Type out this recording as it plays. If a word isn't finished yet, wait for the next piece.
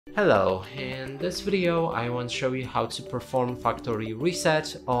Hello, in this video I want to show you how to perform factory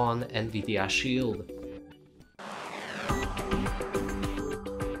reset on Nvidia Shield.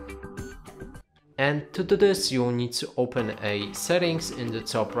 And to do this you will need to open a settings in the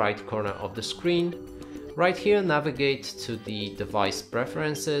top right corner of the screen. Right here navigate to the device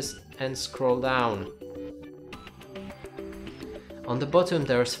preferences and scroll down. On the bottom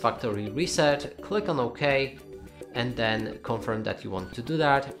there's factory reset, click on OK and then confirm that you want to do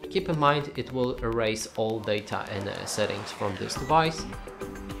that. Keep in mind it will erase all data and settings from this device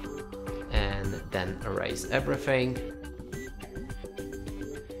and then erase everything.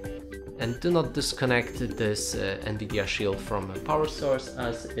 And do not disconnect this Nvidia Shield from a power source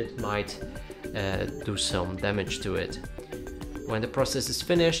as it might do some damage to it. When the process is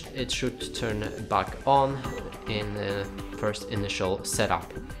finished it should turn back on in first initial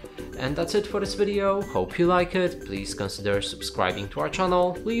setup. And that's it for this video. Hope you like it. Please consider subscribing to our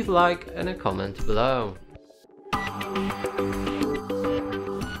channel, leave a like and a comment below.